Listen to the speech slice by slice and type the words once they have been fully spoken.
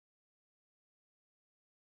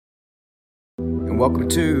welcome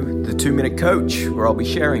to the 2-Minute Coach, where I'll be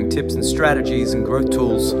sharing tips and strategies and growth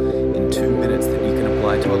tools in 2 minutes that you can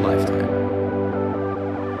apply to a lifetime.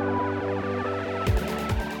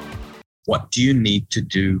 What do you need to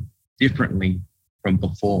do differently from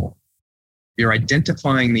before? You're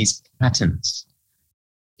identifying these patterns,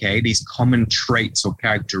 okay, these common traits or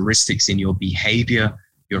characteristics in your behavior,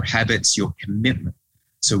 your habits, your commitment.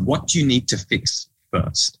 So what do you need to fix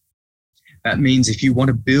first? That means if you want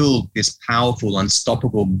to build this powerful,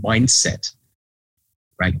 unstoppable mindset,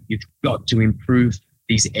 right, you've got to improve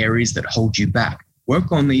these areas that hold you back.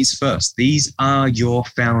 Work on these first. These are your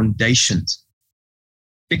foundations.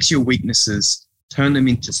 Fix your weaknesses, turn them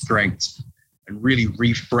into strengths, and really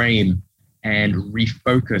reframe and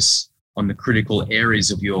refocus on the critical areas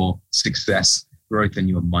of your success, growth, and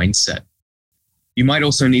your mindset. You might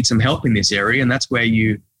also need some help in this area, and that's where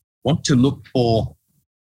you want to look for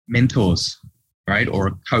mentors, right? Or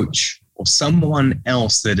a coach or someone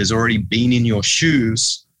else that has already been in your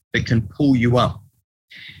shoes that can pull you up.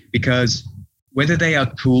 Because whether they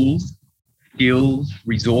are tools, skills,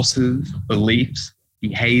 resources, beliefs,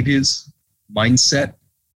 behaviors, mindset,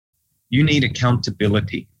 you need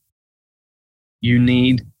accountability. You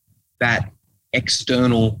need that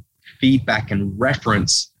external feedback and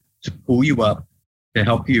reference to pull you up, to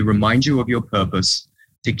help you, remind you of your purpose,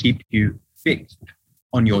 to keep you fixed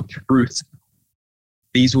on your truth.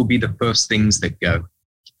 These will be the first things that go.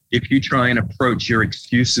 If you try and approach your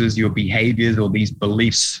excuses, your behaviors, or these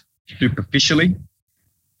beliefs superficially,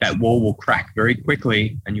 that wall will crack very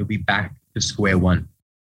quickly and you'll be back to square one.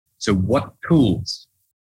 So what tools,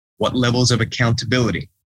 what levels of accountability,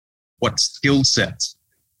 what skill sets,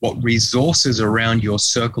 what resources around your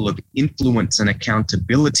circle of influence and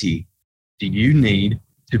accountability do you need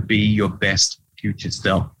to be your best future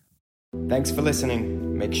self? Thanks for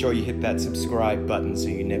listening. Make sure you hit that subscribe button so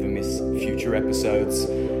you never miss future episodes,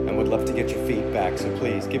 and would love to get your feedback, so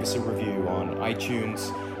please give us a review on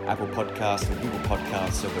iTunes, Apple Podcasts, and Google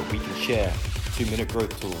Podcasts so that we can share 2-minute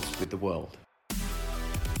growth tools with the world.